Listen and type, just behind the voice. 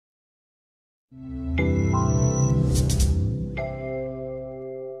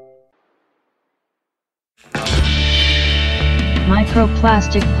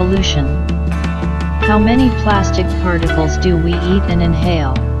Microplastic pollution. How many plastic particles do we eat and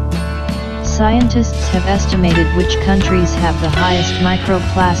inhale? Scientists have estimated which countries have the highest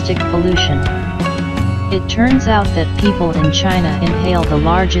microplastic pollution. It turns out that people in China inhale the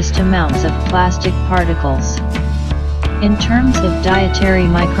largest amounts of plastic particles. In terms of dietary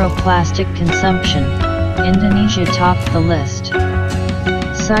microplastic consumption, Indonesia topped the list.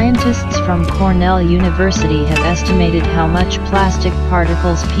 Scientists from Cornell University have estimated how much plastic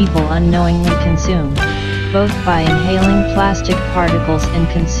particles people unknowingly consume, both by inhaling plastic particles and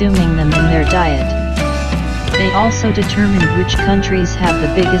consuming them in their diet. They also determined which countries have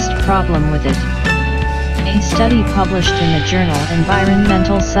the biggest problem with it. A study published in the journal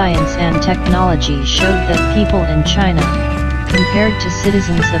Environmental Science and Technology showed that people in China, compared to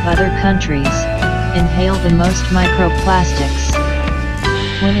citizens of other countries, inhale the most microplastics.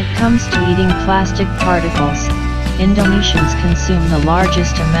 When it comes to eating plastic particles, Indonesians consume the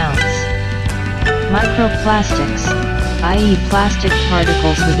largest amounts. Microplastics, i.e. plastic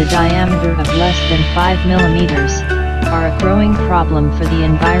particles with a diameter of less than 5 mm, are a growing problem for the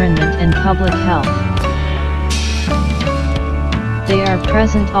environment and public health. They are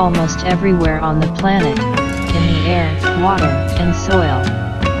present almost everywhere on the planet, in the air, water, and soil.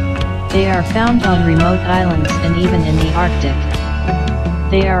 They are found on remote islands and even in the Arctic.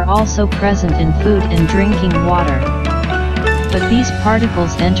 They are also present in food and drinking water. But these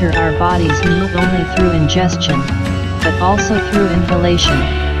particles enter our bodies not only through ingestion, but also through inhalation.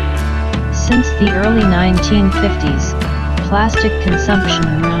 Since the early 1950s, plastic consumption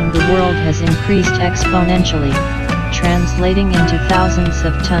around the world has increased exponentially, translating into thousands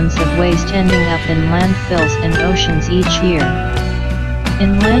of tons of waste ending up in landfills and oceans each year.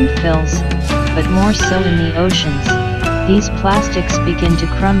 In landfills, but more so in the oceans, these plastics begin to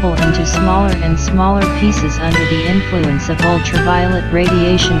crumble into smaller and smaller pieces under the influence of ultraviolet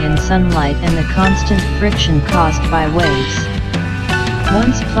radiation in sunlight and the constant friction caused by waves.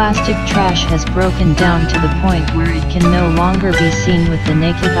 Once plastic trash has broken down to the point where it can no longer be seen with the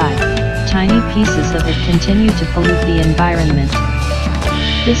naked eye, tiny pieces of it continue to pollute the environment.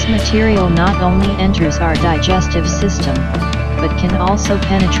 This material not only enters our digestive system, but can also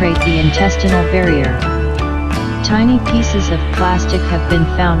penetrate the intestinal barrier. Tiny pieces of plastic have been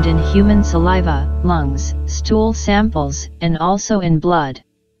found in human saliva, lungs, stool samples, and also in blood.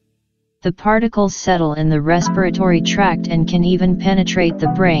 The particles settle in the respiratory tract and can even penetrate the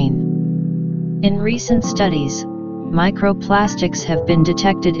brain. In recent studies, microplastics have been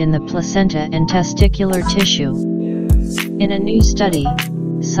detected in the placenta and testicular tissue. In a new study,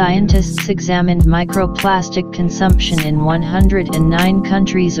 scientists examined microplastic consumption in 109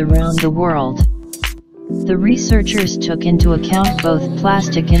 countries around the world. The researchers took into account both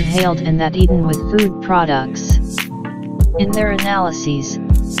plastic inhaled and that eaten with food products. In their analyses,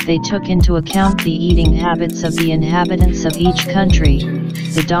 they took into account the eating habits of the inhabitants of each country,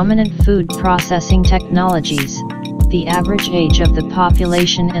 the dominant food processing technologies, the average age of the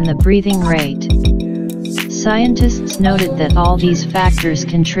population and the breathing rate. Scientists noted that all these factors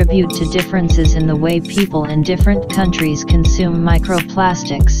contribute to differences in the way people in different countries consume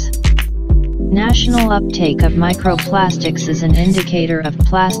microplastics. National uptake of microplastics is an indicator of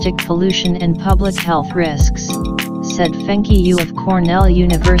plastic pollution and public health risks, said Fenki Yu of Cornell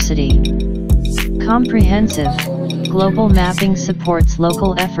University. Comprehensive, global mapping supports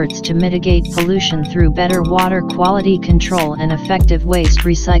local efforts to mitigate pollution through better water quality control and effective waste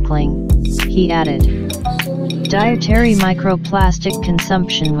recycling, he added. Dietary microplastic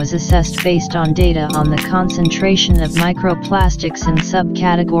consumption was assessed based on data on the concentration of microplastics in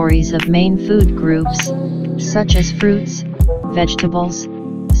subcategories of main food groups, such as fruits, vegetables,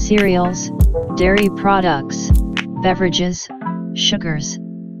 cereals, dairy products, beverages, sugars,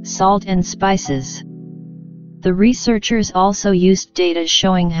 salt and spices. The researchers also used data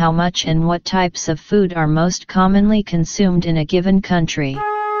showing how much and what types of food are most commonly consumed in a given country.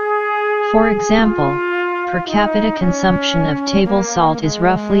 For example, per capita consumption of table salt is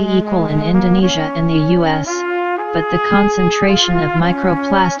roughly equal in Indonesia and the US, but the concentration of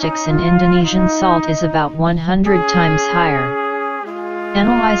microplastics in Indonesian salt is about 100 times higher.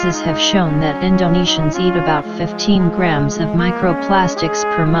 Analyses have shown that Indonesians eat about 15 grams of microplastics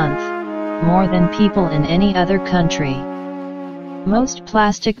per month, more than people in any other country. Most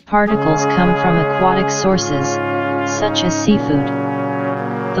plastic particles come from aquatic sources, such as seafood.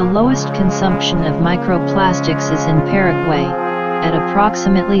 The lowest consumption of microplastics is in Paraguay, at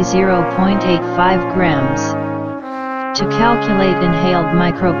approximately 0.85 grams. To calculate inhaled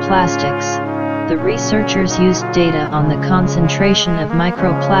microplastics, The researchers used data on the concentration of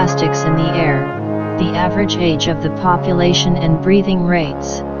microplastics in the air, the average age of the population and breathing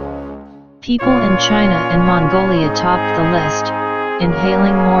rates. People in China and Mongolia topped the list,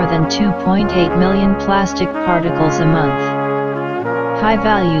 inhaling more than 2.8 million plastic particles a month. High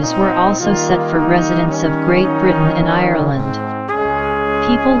values were also set for residents of Great Britain and Ireland.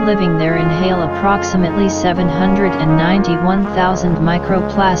 People living there inhale approximately 791,000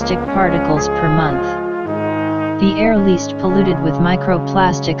 microplastic particles per month. The air least polluted with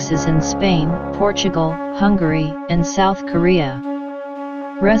microplastics is in Spain, Portugal, Hungary, and South Korea.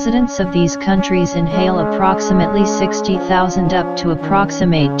 Residents of these countries inhale approximately 60,000 up to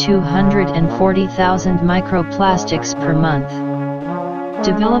approximate 240,000 microplastics per month.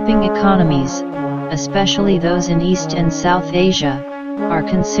 Developing economies, especially those in East and South Asia, are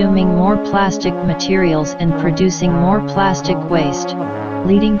consuming more plastic materials and producing more plastic waste,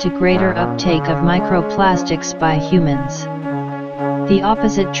 leading to greater uptake of microplastics by humans. The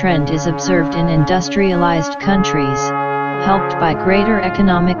opposite trend is observed in industrialized countries, helped by greater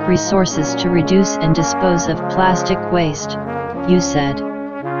economic resources to reduce and dispose of plastic waste, Yu said.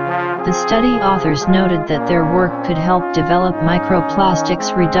 The study authors noted that their work could help develop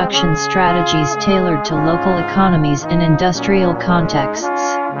microplastics reduction strategies tailored to local economies and industrial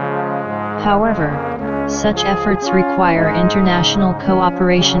contexts. However, such efforts require international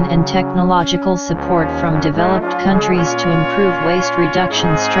cooperation and technological support from developed countries to improve waste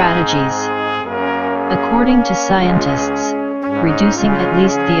reduction strategies. According to scientists, reducing at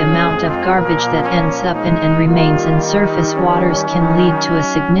least the amount of garbage that ends up in and remains in surface waters can lead to a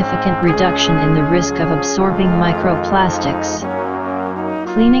significant reduction in the risk of absorbing microplastics.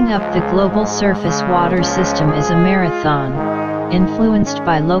 Cleaning up the global surface water system is a marathon, influenced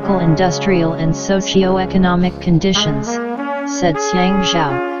by local industrial and socio-economic conditions, said Xiang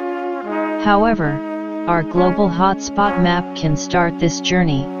Zhao. However, our global hotspot map can start this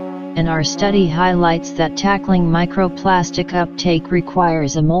journey, and our study highlights that tackling microplastic uptake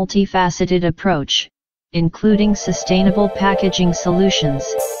requires a multifaceted approach, including sustainable packaging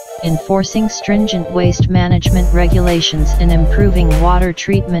solutions, enforcing stringent waste management regulations and improving water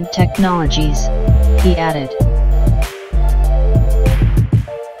treatment technologies, he added.